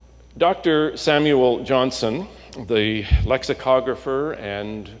Dr. Samuel Johnson, the lexicographer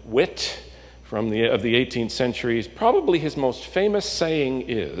and wit of the 18th century, probably his most famous saying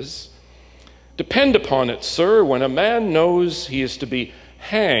is, "Depend upon it, sir, when a man knows he is to be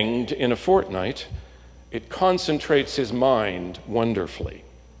hanged in a fortnight, it concentrates his mind wonderfully."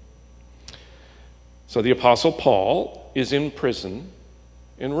 So the Apostle Paul is in prison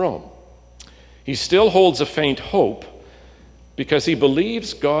in Rome. He still holds a faint hope because he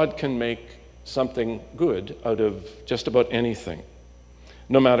believes God can make something good out of just about anything,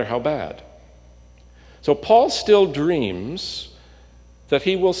 no matter how bad. So Paul still dreams that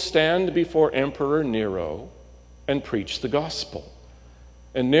he will stand before Emperor Nero and preach the gospel.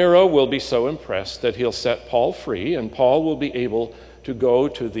 And Nero will be so impressed that he'll set Paul free, and Paul will be able to go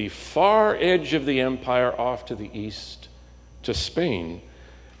to the far edge of the empire off to the east, to Spain.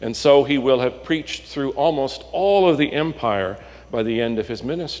 And so he will have preached through almost all of the empire by the end of his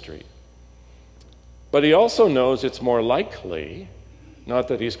ministry. But he also knows it's more likely, not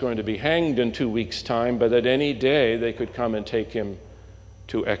that he's going to be hanged in 2 weeks' time, but that any day they could come and take him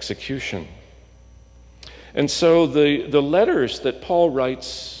to execution. And so the letters that Paul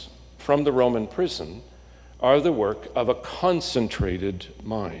writes from the Roman prison are the work of a concentrated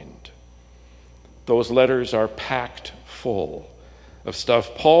mind. Those letters are packed full of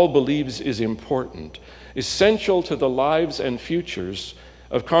stuff Paul believes is important, essential to the lives and futures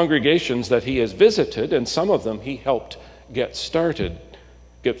of congregations that he has visited, and some of them he helped get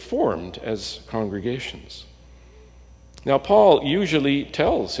formed as congregations. Now, Paul usually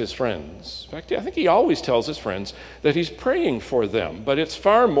tells his friends, in fact, I think he always tells his friends, that he's praying for them, but it's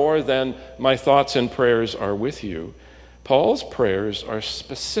far more than "my thoughts and prayers are with you." Paul's prayers are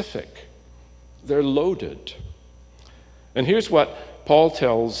specific. They're loaded. And here's what Paul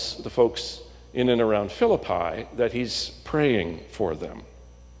tells the folks in and around Philippi that he's praying for them.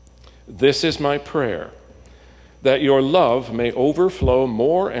 "This is my prayer, that your love may overflow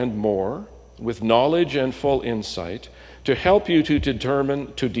more and more with knowledge and full insight, to help you to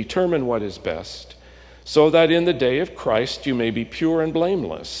determine what is best, so that in the day of Christ you may be pure and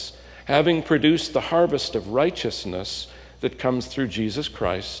blameless, having produced the harvest of righteousness that comes through Jesus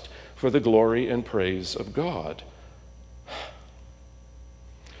Christ, for the glory and praise of God."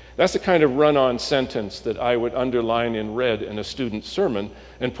 That's the kind of run-on sentence that I would underline in red in a student's sermon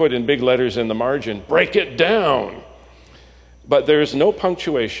and put in big letters in the margin, "Break it down." But there's no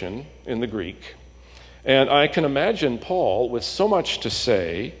punctuation in the Greek. And I can imagine Paul, with so much to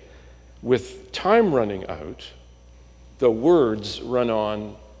say, with time running out, the words run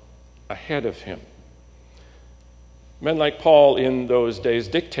on ahead of him. Men like Paul in those days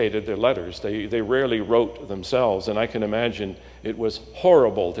dictated their letters. They rarely wrote themselves, and I can imagine it was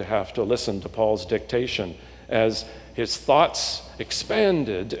horrible to have to listen to Paul's dictation as his thoughts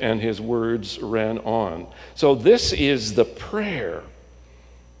expanded and his words ran on. So this is the prayer.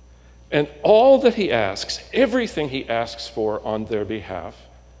 And all that he asks, everything he asks for on their behalf,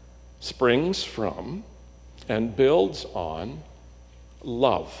 springs from and builds on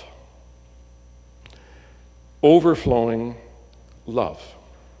love. Overflowing love.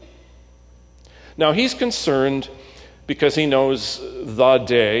 Now he's concerned because he knows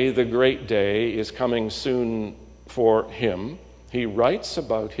the great day, is coming soon for him. He writes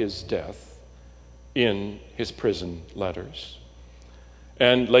about his death in his prison letters.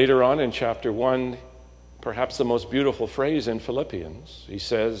 And later on in chapter 1, perhaps the most beautiful phrase in Philippians, he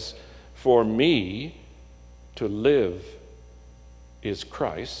says, "For me to live is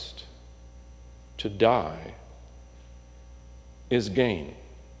Christ, to die is gain.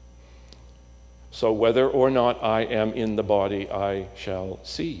 So whether or not I am in the body, I shall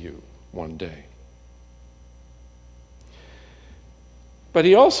see you one day." But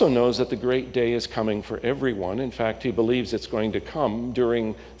he also knows that the great day is coming for everyone. In fact, he believes it's going to come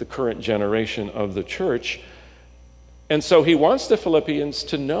during the current generation of the church. And so he wants the Philippians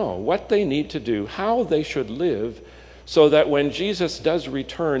to know what they need to do, how they should live, so that when Jesus does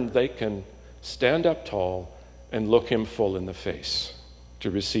return, they can stand up tall and look him full in the face to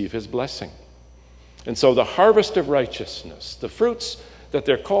receive his blessing. And so the harvest of righteousness, the fruits that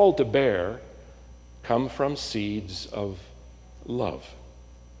they're called to bear, come from seeds of love.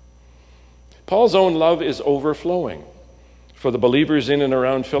 Paul's own love is overflowing for the believers in and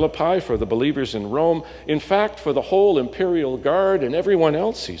around Philippi, for the believers in Rome, in fact, for the whole imperial guard and everyone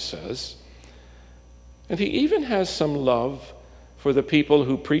else, he says. And he even has some love for the people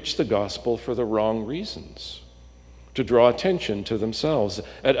who preach the gospel for the wrong reasons, to draw attention to themselves.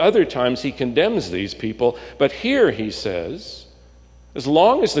 At other times, he condemns these people, but here he says, as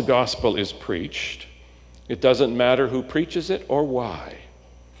long as the gospel is preached, it doesn't matter who preaches it or why.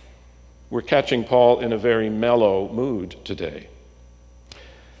 We're catching Paul in a very mellow mood today.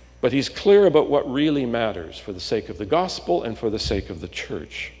 But he's clear about what really matters for the sake of the gospel and for the sake of the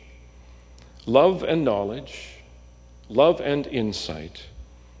church. Love and knowledge, love and insight,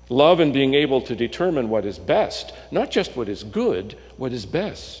 love and being able to determine what is best, not just what is good, what is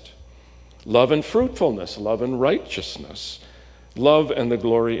best. Love and fruitfulness, love and righteousness, love and the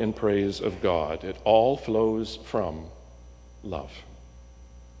glory and praise of God. It all flows from love.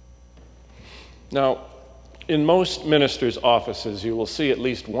 Now, in most ministers' offices, you will see at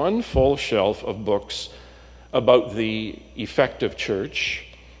least one full shelf of books about the effective church,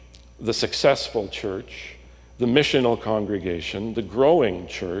 the successful church, the missional congregation, the growing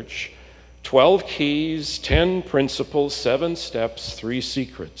church, 12 keys, 10 principles, 7 steps, 3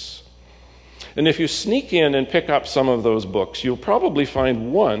 secrets. And if you sneak in and pick up some of those books, you'll probably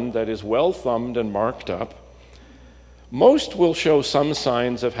find one that is well thumbed and marked up. Most will show some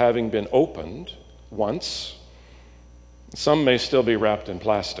signs of having been opened once. Some may still be wrapped in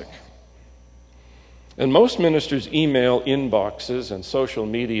plastic. And most ministers' email inboxes and social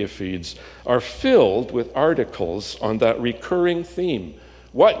media feeds are filled with articles on that recurring theme.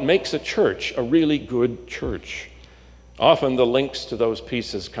 What makes a church a really good church? Often the links to those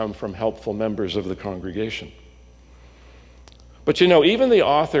pieces come from helpful members of the congregation. But you know, even the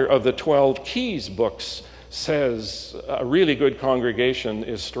author of the 12 Keys books says a really good congregation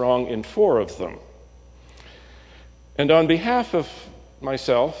is strong in 4 of them. And on behalf of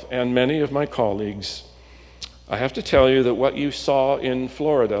myself and many of my colleagues, I have to tell you that what you saw in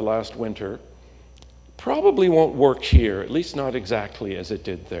Florida last winter probably won't work here, at least not exactly as it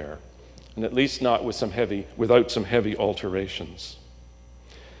did there, and at least not without some heavy alterations.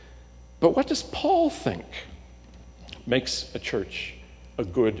 But what does Paul think makes a church a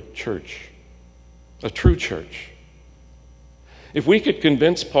good church, a true church? If we could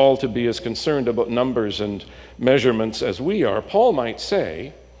convince Paul to be as concerned about numbers and measurements as we are, Paul might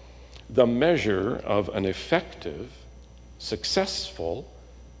say, the measure of an effective, successful,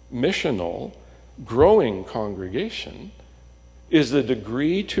 missional, growing congregation is the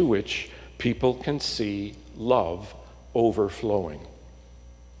degree to which people can see love overflowing.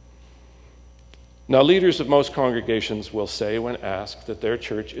 Now, leaders of most congregations will say when asked that their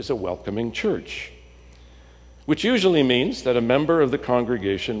church is a welcoming church, which usually means that a member of the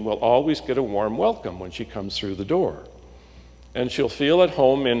congregation will always get a warm welcome when she comes through the door. And she'll feel at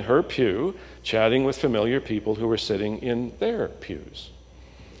home in her pew, chatting with familiar people who are sitting in their pews.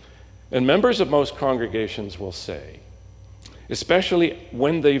 And members of most congregations will say, especially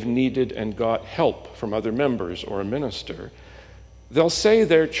when they've needed and got help from other members or a minister, they'll say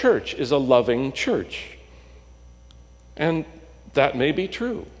their church is a loving church. And that may be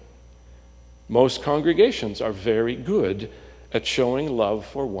true. Most congregations are very good at showing love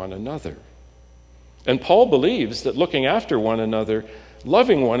for one another. And Paul believes that looking after one another,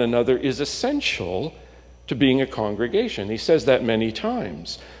 loving one another is essential to being a congregation. He says that many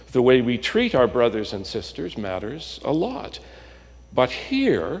times. The way we treat our brothers and sisters matters a lot. But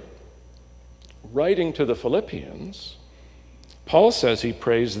here, writing to the Philippians, Paul says he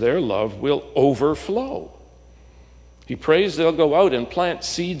prays their love will overflow. He prays they'll go out and plant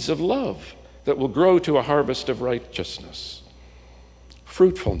seeds of love that will grow to a harvest of righteousness,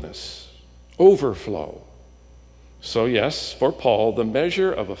 fruitfulness, overflow. So yes, for Paul, the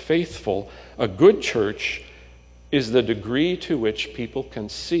measure of a faithful, a good church is the degree to which people can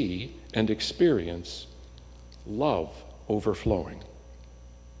see and experience love overflowing.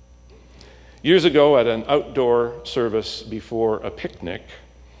 Years ago at an outdoor service before a picnic,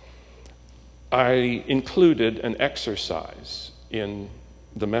 I included an exercise in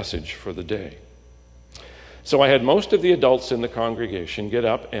the message for the day. So I had most of the adults in the congregation get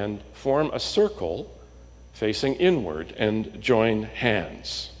up and form a circle facing inward and join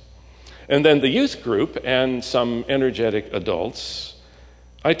hands. And then the youth group and some energetic adults,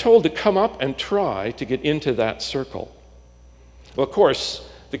 I told to come up and try to get into that circle. Well, of course,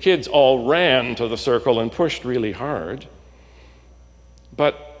 the kids all ran to the circle and pushed really hard.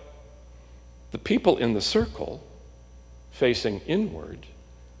 But the people in the circle, facing inward,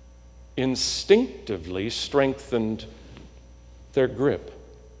 instinctively strengthened their grip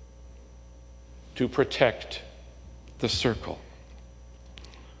to protect the circle.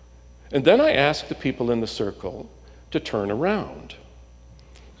 And then I asked the people in the circle to turn around.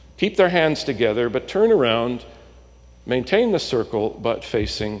 Keep their hands together, but turn around, maintain the circle, but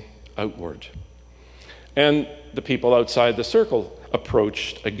facing outward. And the people outside the circle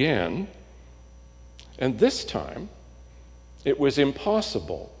approached again. And this time, it was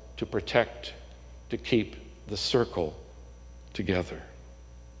impossible to protect, to keep the circle together.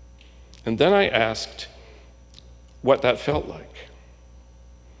 And then I asked what that felt like.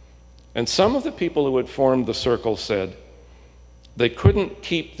 And some of the people who had formed the circle said they couldn't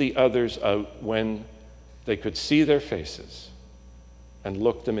keep the others out when they could see their faces and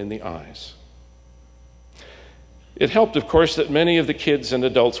look them in the eyes. It helped, of course, that many of the kids and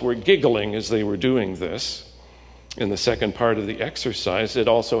adults were giggling as they were doing this. In the second part of the exercise, it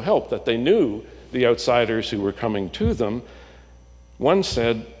also helped that they knew the outsiders who were coming to them. One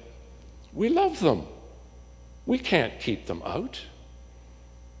said, "We love them. We can't keep them out."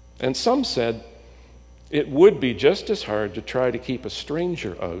 And some said, "It would be just as hard to try to keep a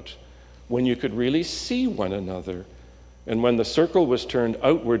stranger out when you could really see one another and when the circle was turned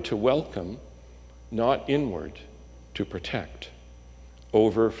outward to welcome, not inward to protect."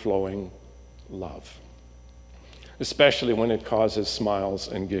 Overflowing love, especially when it causes smiles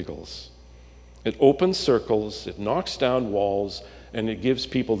and giggles. It opens circles, it knocks down walls, and it gives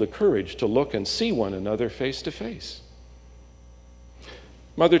people the courage to look and see one another face to face.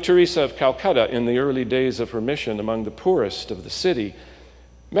 Mother Teresa of Calcutta, in the early days of her mission among the poorest of the city,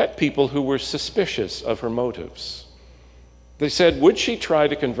 met people who were suspicious of her motives. They said, would she try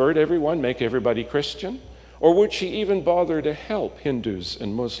to convert everyone, make everybody Christian? Or would she even bother to help Hindus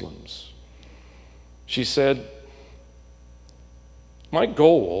and Muslims? She said, my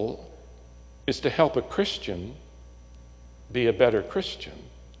goal is to help a Christian be a better Christian,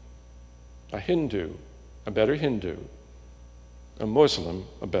 a Hindu, a better Hindu, a Muslim,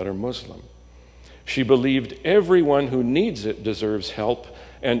 a better Muslim. She believed everyone who needs it deserves help,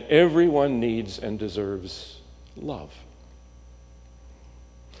 and everyone needs and deserves love.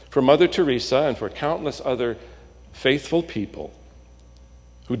 For Mother Teresa and for countless other faithful people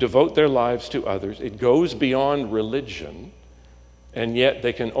who devote their lives to others, it goes beyond religion, and yet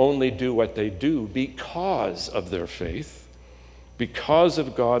they can only do what they do because of their faith, because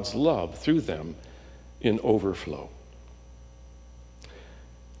of God's love through them in overflow.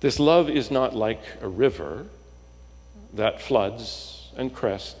 This love is not like a river that floods and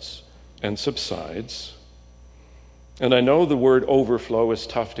crests and subsides. And I know the word overflow is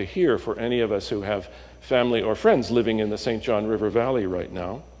tough to hear for any of us who have family or friends living in the St. John River Valley right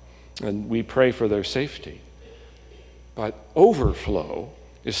now, and we pray for their safety. But overflow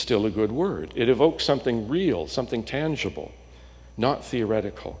is still a good word. It evokes something real, something tangible, not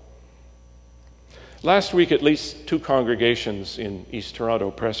theoretical. Last week, at least 2 congregations in East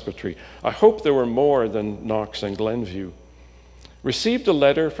Toronto Presbytery, I hope there were more than Knox and Glenview, received a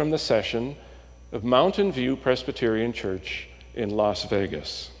letter from the session of Mountain View Presbyterian Church in Las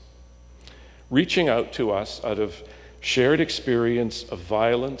Vegas, reaching out to us out of shared experience of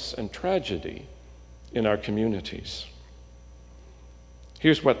violence and tragedy in our communities.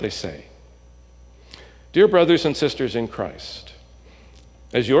 Here's what they say. Dear brothers and sisters in Christ,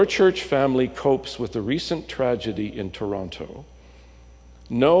 as your church family copes with the recent tragedy in Toronto,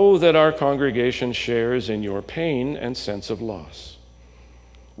 know that our congregation shares in your pain and sense of loss.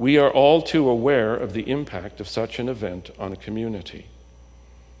 We are all too aware of the impact of such an event on a community.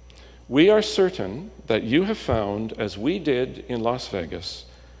 We are certain that you have found, as we did in Las Vegas,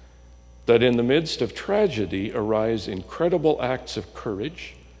 that in the midst of tragedy arise incredible acts of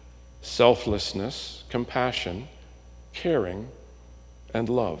courage, selflessness, compassion, caring, and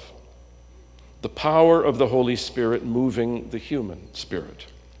love. The power of the Holy Spirit moving the human spirit.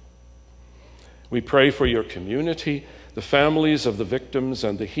 We pray for your community, the families of the victims,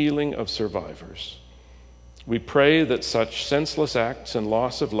 and the healing of survivors. We pray that such senseless acts and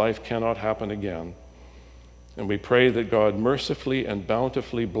loss of life cannot happen again. And we pray that God mercifully and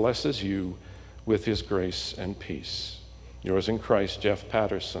bountifully blesses you with his grace and peace. Yours in Christ, Jeff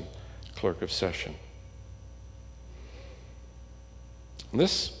Patterson, Clerk of Session.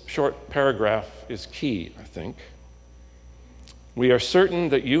 This short paragraph is key, I think. We are certain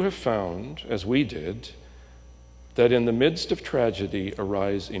that you have found, as we did, that in the midst of tragedy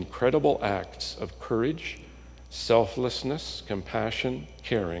arise incredible acts of courage, selflessness, compassion,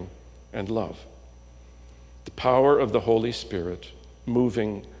 caring, and love. The power of the Holy Spirit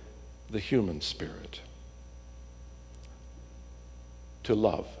moving the human spirit to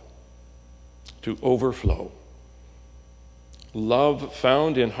love, to overflow. Love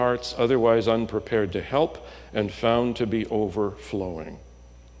found in hearts otherwise unprepared to help and found to be overflowing.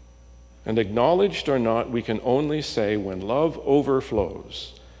 And acknowledged or not, we can only say when love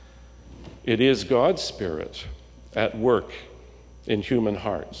overflows, it is God's Spirit at work in human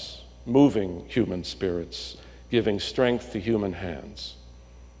hearts, moving human spirits, giving strength to human hands.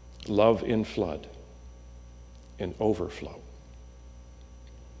 Love in flood, in overflow.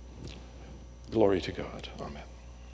 Glory to God. Amen.